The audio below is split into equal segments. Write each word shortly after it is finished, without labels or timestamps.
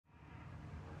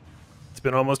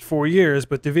been almost 4 years,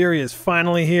 but Duviri is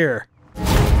finally here.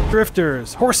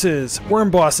 Drifters, horses,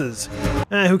 worm bosses.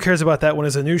 Who cares about that one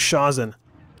as a new Shawzin?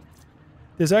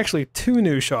 There's actually 2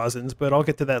 new Shawzins, but I'll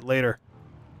get to that later.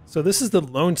 So this is the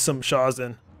Lonesome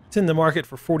Shawzin. It's in the market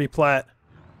for 40 plat.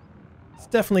 It's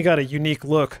definitely got a unique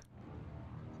look.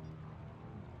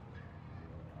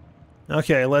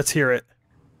 Okay, let's hear it.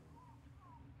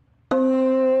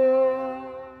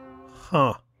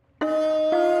 Huh.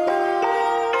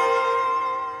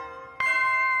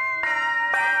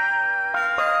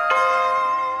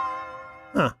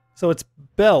 Huh, so it's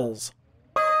bells.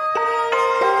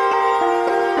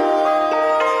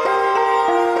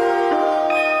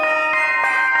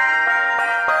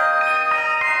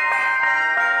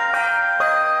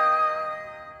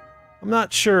 I'm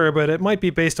not sure, but it might be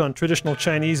based on traditional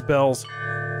Chinese bells.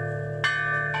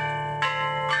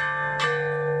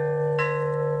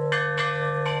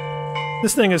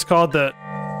 This thing is called the,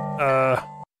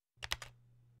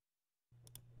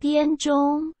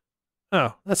 bianzhong.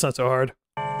 Oh, that's not so hard.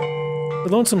 The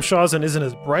Lonesome Shawzin isn't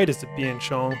as bright as the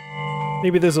bianzhong.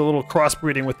 Maybe there's a little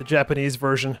crossbreeding with the Japanese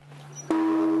version.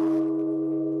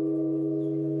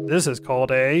 This is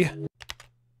called a...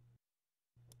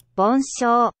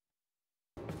 bianzhong.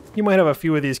 You might have a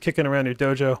few of these kicking around your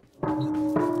dojo.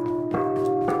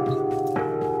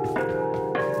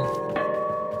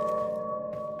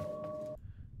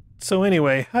 So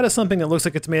anyway, how does something that looks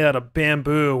like it's made out of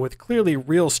bamboo with clearly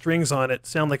real strings on it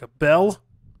sound like a bell?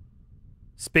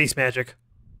 Space magic.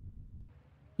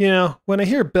 You know, when I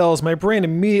hear bells, my brain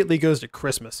immediately goes to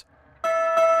Christmas.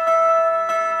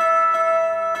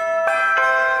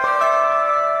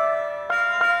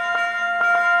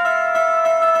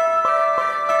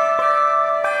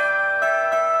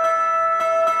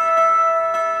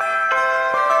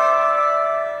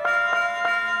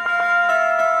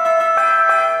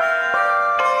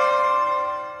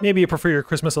 Maybe you prefer your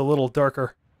Christmas a little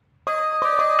darker.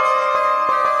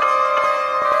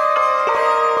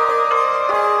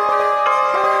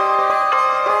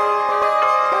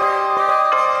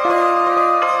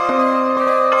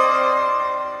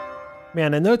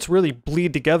 Man, the notes really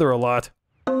bleed together a lot.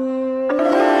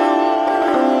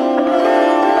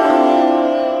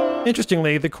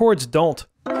 Interestingly, the chords don't.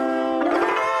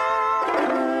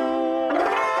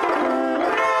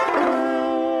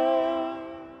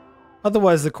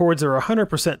 Otherwise, the chords are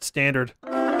 100% standard.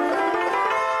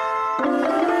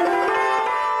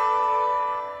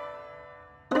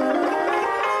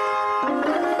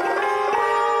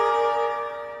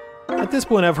 At this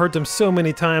point, I've heard them so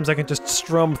many times I can just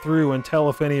strum through and tell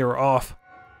if any are off.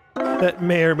 That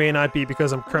may or may not be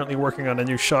because I'm currently working on a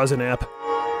new Shawzin app.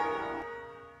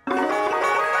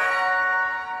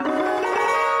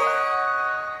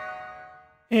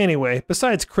 Anyway,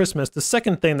 besides Christmas, the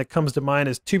second thing that comes to mind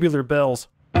is Tubular Bells.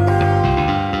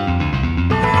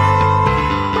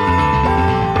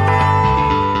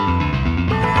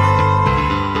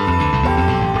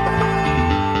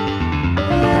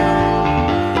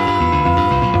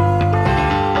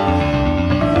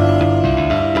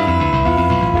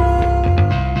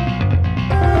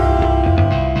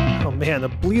 Oh man, the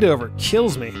bleed over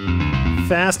kills me.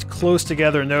 Fast, close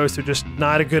together notes are just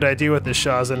not a good idea with this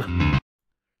Shawzin.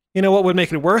 You know what would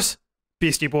make it worse?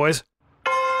 Beastie Boys.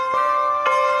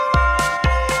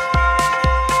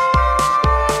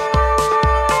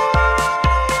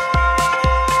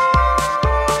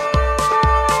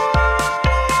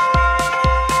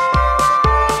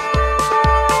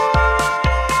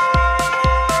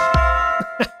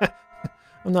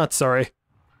 I'm not sorry.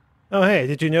 Oh hey,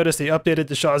 did you notice they updated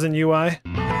the Shawzin UI?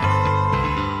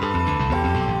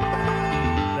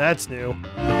 That's new.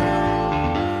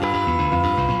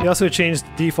 They also changed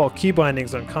the default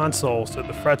keybindings on console, so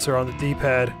the frets are on the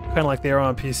D-pad, kind of like they are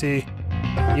on PC.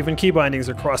 Even keybindings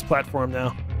are cross-platform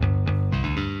now.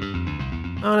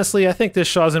 Honestly, I think this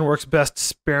Shawzin works best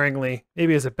sparingly,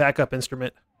 maybe as a backup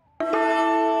instrument.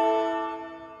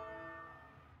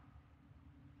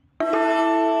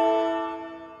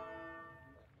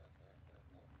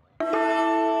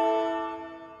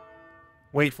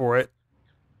 Wait for it.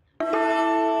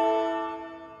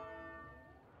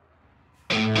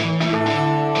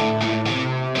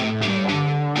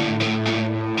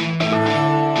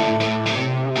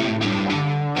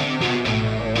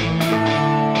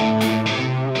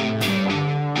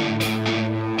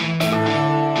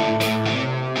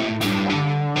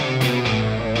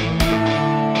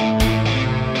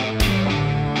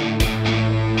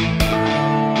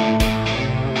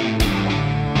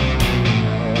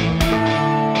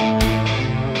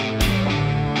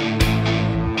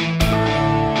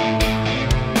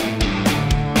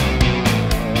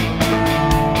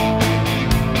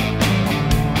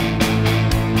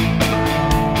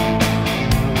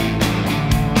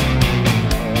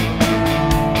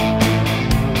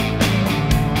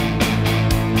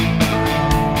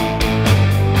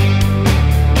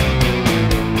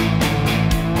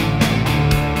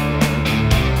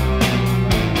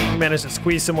 managed to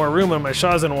squeeze some more room on my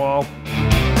Shawzin wall.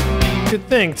 Good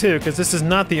thing, too, because this is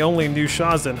not the only new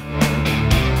Shawzin.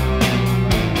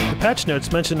 The patch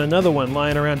notes mention another one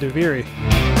lying around Duviri.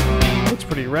 Looks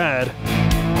pretty rad.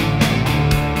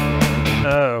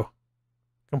 Oh.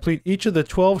 Complete each of the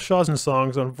 12 Shawzin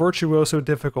songs on Virtuoso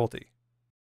difficulty.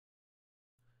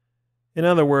 In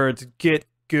other words, get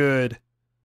good.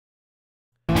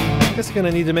 I guess I'm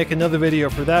gonna need to make another video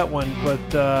for that one, but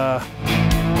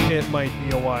it might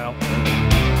be a while.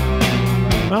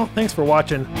 Well, thanks for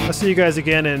watching. I'll see you guys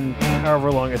again in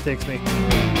however long it takes me.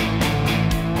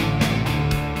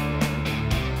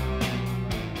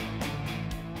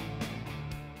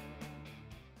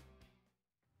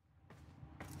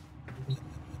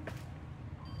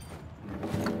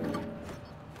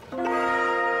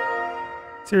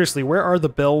 Seriously, where are the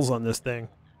bells on this thing?